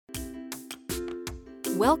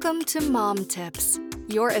Welcome to Mom Tips,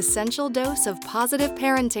 your essential dose of positive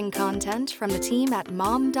parenting content from the team at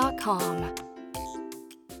mom.com.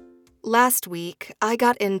 Last week, I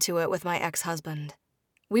got into it with my ex-husband.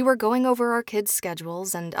 We were going over our kids'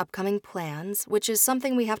 schedules and upcoming plans, which is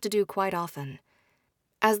something we have to do quite often.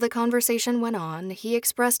 As the conversation went on, he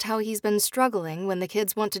expressed how he's been struggling when the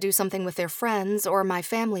kids want to do something with their friends or my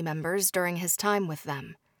family members during his time with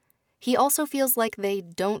them. He also feels like they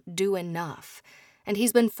don't do enough, and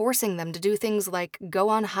he's been forcing them to do things like go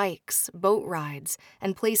on hikes, boat rides,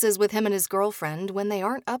 and places with him and his girlfriend when they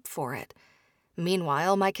aren't up for it.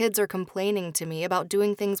 Meanwhile, my kids are complaining to me about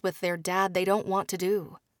doing things with their dad they don't want to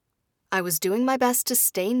do. I was doing my best to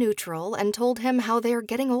stay neutral and told him how they're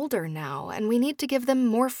getting older now and we need to give them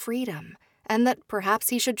more freedom, and that perhaps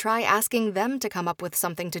he should try asking them to come up with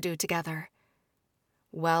something to do together.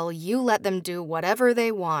 "Well, you let them do whatever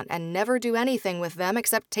they want and never do anything with them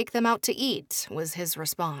except take them out to eat," was his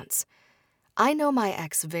response. I know my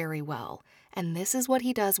ex very well, and this is what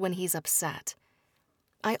he does when he's upset.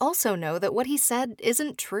 I also know that what he said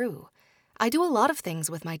isn't true. I do a lot of things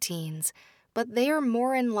with my teens, but they are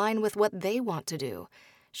more in line with what they want to do: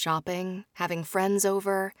 shopping, having friends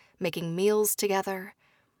over, making meals together.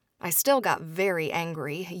 I still got very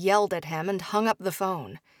angry, yelled at him, and hung up the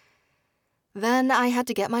phone. Then I had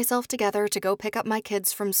to get myself together to go pick up my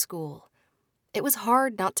kids from school. It was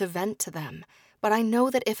hard not to vent to them, but I know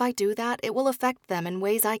that if I do that, it will affect them in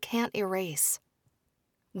ways I can't erase.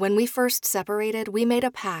 When we first separated, we made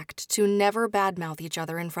a pact to never badmouth each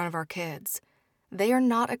other in front of our kids. They are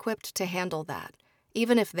not equipped to handle that,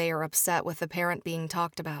 even if they are upset with the parent being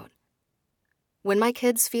talked about. When my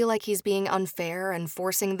kids feel like he's being unfair and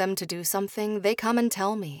forcing them to do something, they come and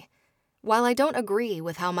tell me. While I don't agree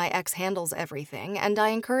with how my ex handles everything, and I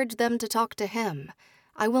encourage them to talk to him,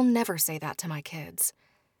 I will never say that to my kids.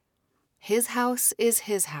 His house is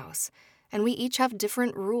his house, and we each have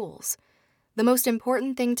different rules. The most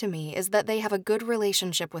important thing to me is that they have a good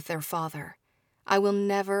relationship with their father. I will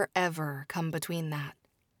never, ever come between that.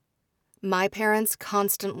 My parents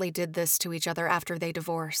constantly did this to each other after they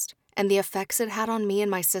divorced, and the effects it had on me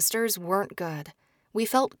and my sisters weren't good. We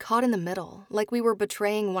felt caught in the middle, like we were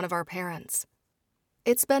betraying one of our parents.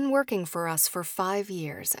 It's been working for us for 5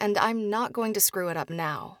 years, and I'm not going to screw it up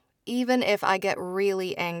now, even if I get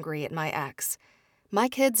really angry at my ex. My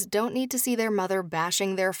kids don't need to see their mother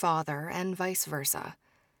bashing their father, and vice versa.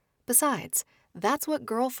 Besides, that's what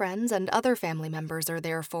girlfriends and other family members are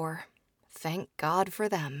there for. Thank God for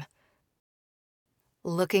them.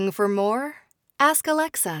 Looking for more? Ask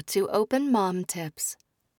Alexa to open Mom Tips.